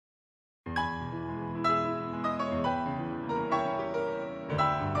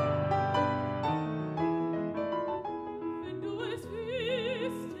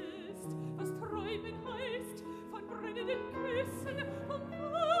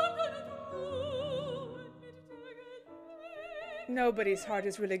Nobody's heart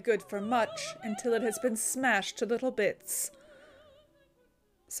is really good for much until it has been smashed to little bits.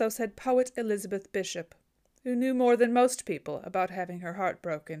 So said poet Elizabeth Bishop, who knew more than most people about having her heart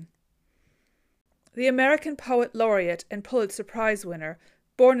broken. The American poet laureate and Pulitzer Prize winner,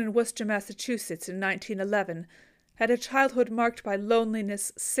 born in Worcester, Massachusetts in 1911, had a childhood marked by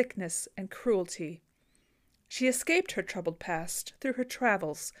loneliness, sickness, and cruelty. She escaped her troubled past through her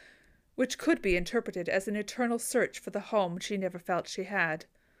travels, which could be interpreted as an eternal search for the home she never felt she had.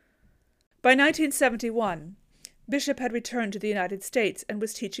 By 1971, Bishop had returned to the United States and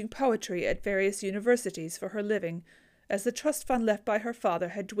was teaching poetry at various universities for her living, as the trust fund left by her father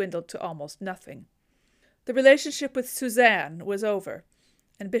had dwindled to almost nothing. The relationship with Suzanne was over,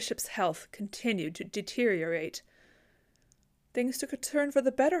 and Bishop's health continued to deteriorate. Things took a turn for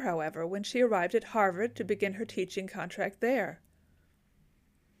the better, however, when she arrived at Harvard to begin her teaching contract there.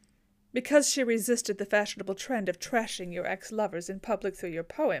 Because she resisted the fashionable trend of trashing your ex-lovers in public through your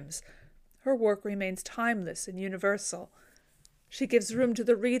poems, her work remains timeless and universal. She gives room to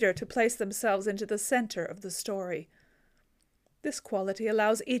the reader to place themselves into the center of the story. This quality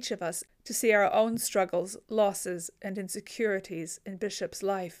allows each of us to see our own struggles, losses, and insecurities in Bishop's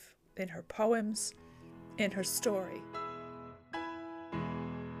life, in her poems, in her story.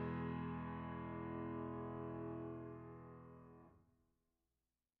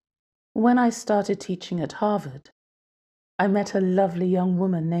 When I started teaching at Harvard, I met a lovely young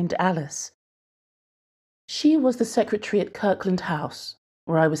woman named Alice. She was the secretary at Kirkland House,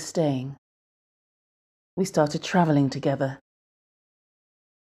 where I was staying. We started traveling together.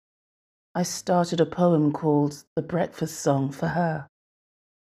 I started a poem called The Breakfast Song for her.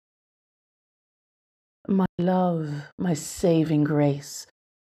 My love, my saving grace,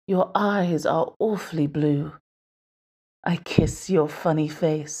 your eyes are awfully blue. I kiss your funny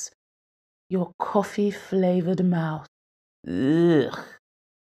face, your coffee-flavored mouth. Ugh.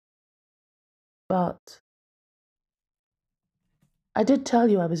 But I did tell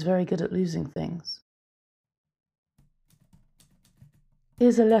you I was very good at losing things.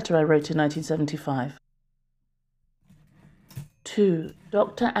 Here's a letter I wrote in 1975. To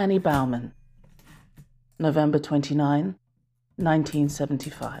Dr. Annie Bauman, November 29,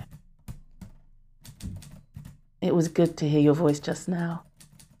 1975. It was good to hear your voice just now.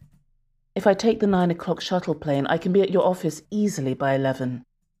 If I take the 9 o'clock shuttle plane, I can be at your office easily by 11.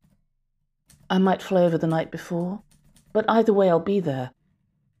 I might fly over the night before, but either way I'll be there.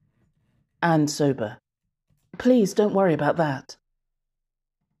 And sober. Please don't worry about that.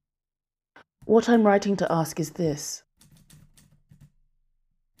 What I'm writing to ask is this.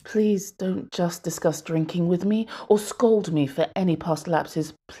 Please don't just discuss drinking with me or scold me for any past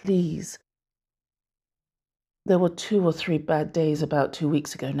lapses, please. There were 2 or 3 bad days about 2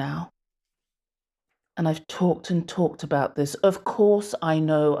 weeks ago now. And I've talked and talked about this. Of course I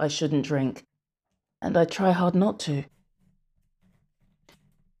know I shouldn't drink, and I try hard not to.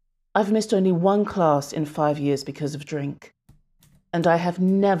 I've missed only 1 class in 5 years because of drink, and I have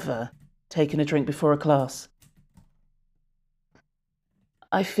never taken a drink before a class.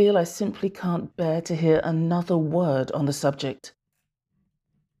 I feel I simply can't bear to hear another word on the subject.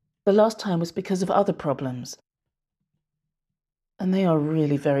 The last time was because of other problems, and they are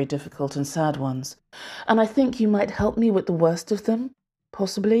really very difficult and sad ones, and I think you might help me with the worst of them,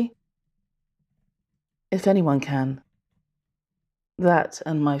 possibly. If anyone can. That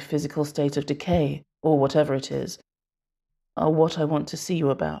and my physical state of decay, or whatever it is, are what I want to see you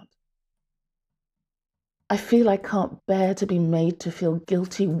about. I feel I can't bear to be made to feel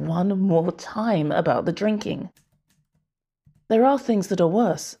guilty one more time about the drinking. There are things that are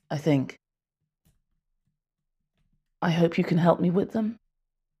worse, I think. I hope you can help me with them.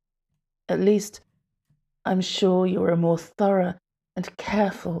 At least, I'm sure you're a more thorough and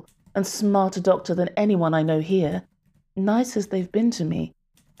careful and smarter doctor than anyone I know here, nice as they've been to me,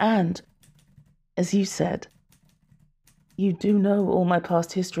 and, as you said, you do know all my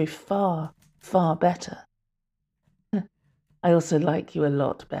past history far, far better. I also like you a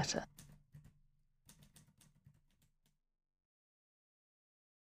lot better.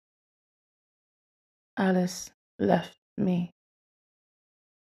 Alice left me.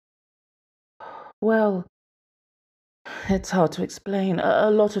 Well, it's hard to explain. A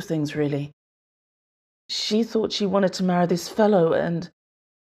lot of things, really. She thought she wanted to marry this fellow, and...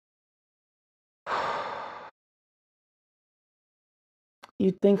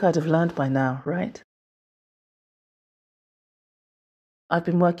 You'd think I'd have learned by now, right? I've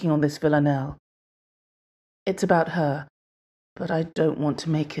been working on this villanelle. It's about her, but I don't want to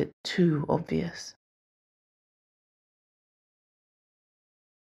make it too obvious.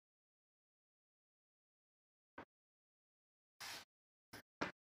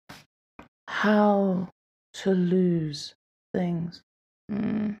 How to lose things.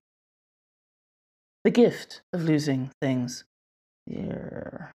 The gift of losing things.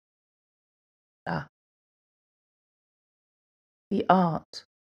 Yeah. The art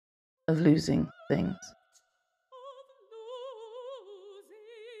of losing things.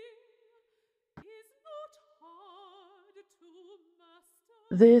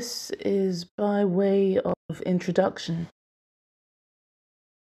 This is by way of introduction.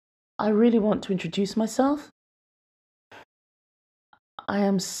 I really want to introduce myself. I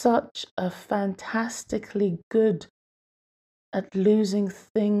am such a fantastically good at losing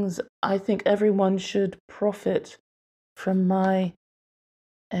things. I think everyone should profit from my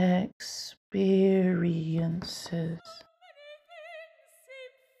experiences.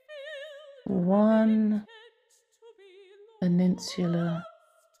 One peninsula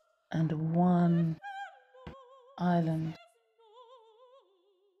and one island.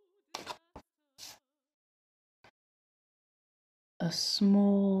 A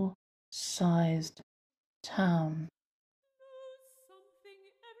small-sized town.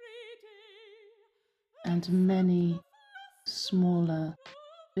 And many smaller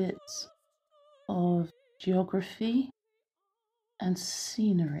bits of geography and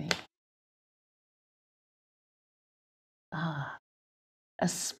scenery. A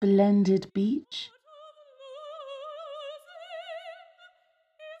splendid beach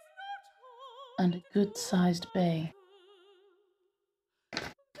and a good-sized bay.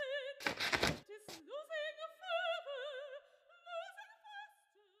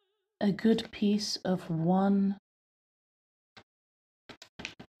 A good piece of one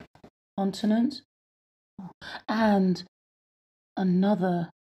continent and another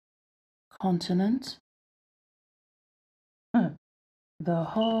continent. The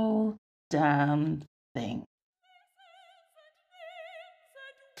whole damn thing.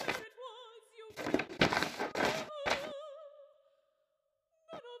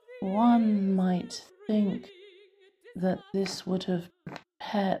 One might think that this would have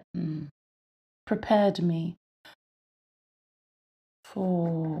prepared me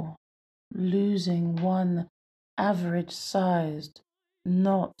for losing one average-sized,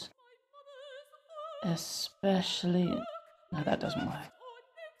 not especially... No, that doesn't work.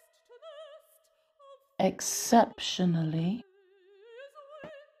 Exceptionally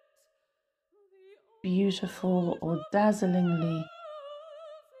beautiful or dazzlingly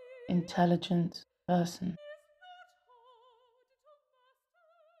intelligent person.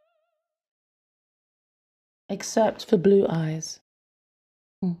 Except for blue eyes.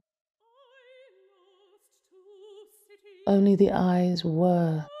 Only the eyes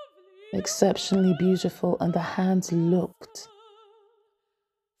were exceptionally beautiful and the hands looked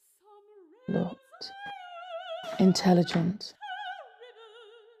intelligent.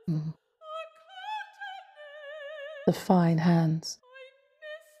 The fine hands.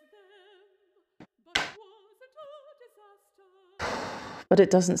 But it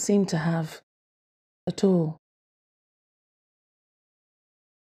doesn't seem to have at all.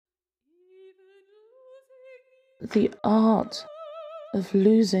 The art of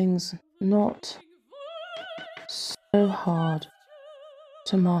losing's not so hard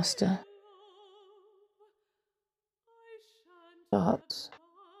to master, but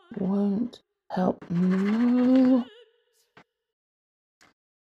won't help. No.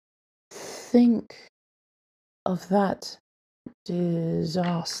 Think of that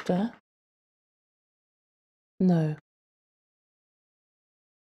disaster. No,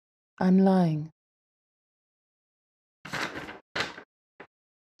 I'm lying.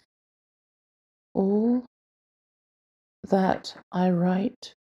 All that I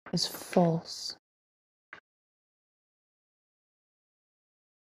write is false.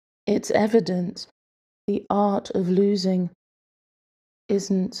 It's evident the art of losing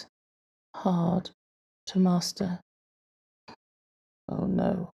isn't hard to master. Oh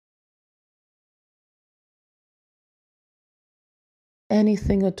no.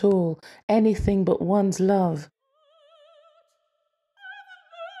 Anything at all, anything but one's love.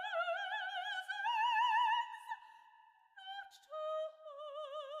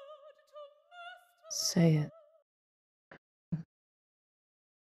 Say it.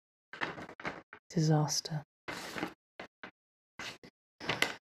 Disaster.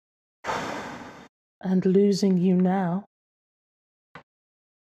 And losing you now.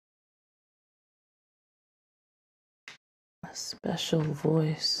 A special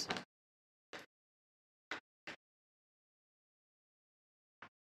voice.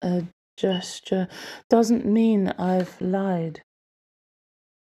 A gesture doesn't mean I've lied.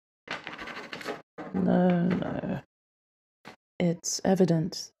 No. It's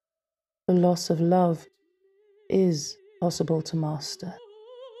evident The loss of love is possible to master,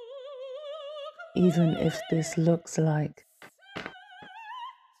 even if this looks like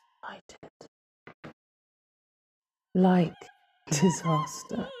I did. Like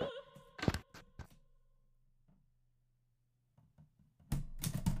disaster.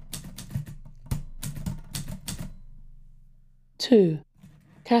 2.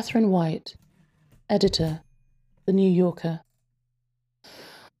 Catherine White, editor, The New Yorker.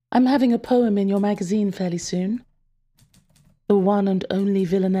 I'm having a poem in your magazine fairly soon. The one and only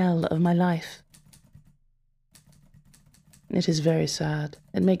villanelle of my life. It is very sad.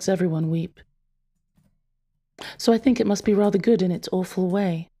 It makes everyone weep. So I think it must be rather good in its awful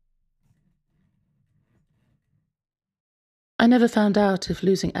way. I never found out if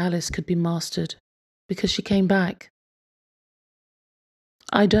losing Alice could be mastered, because she came back.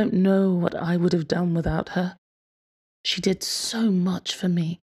 I don't know what I would have done without her. She did so much for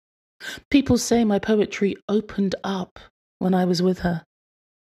me. People say my poetry opened up when I was with her.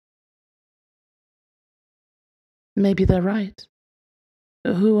 Maybe they're right.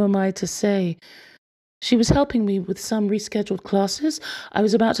 Who am I to say? She was helping me with some rescheduled classes. I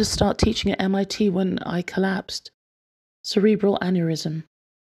was about to start teaching at MIT when I collapsed. Cerebral aneurysm.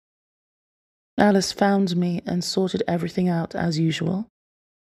 Alice found me and sorted everything out as usual.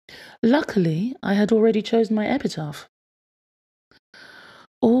 Luckily, I had already chosen my epitaph.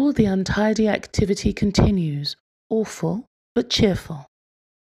 All the untidy activity continues, awful but cheerful.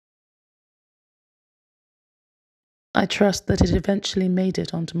 I trust that it eventually made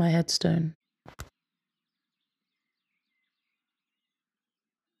it onto my headstone.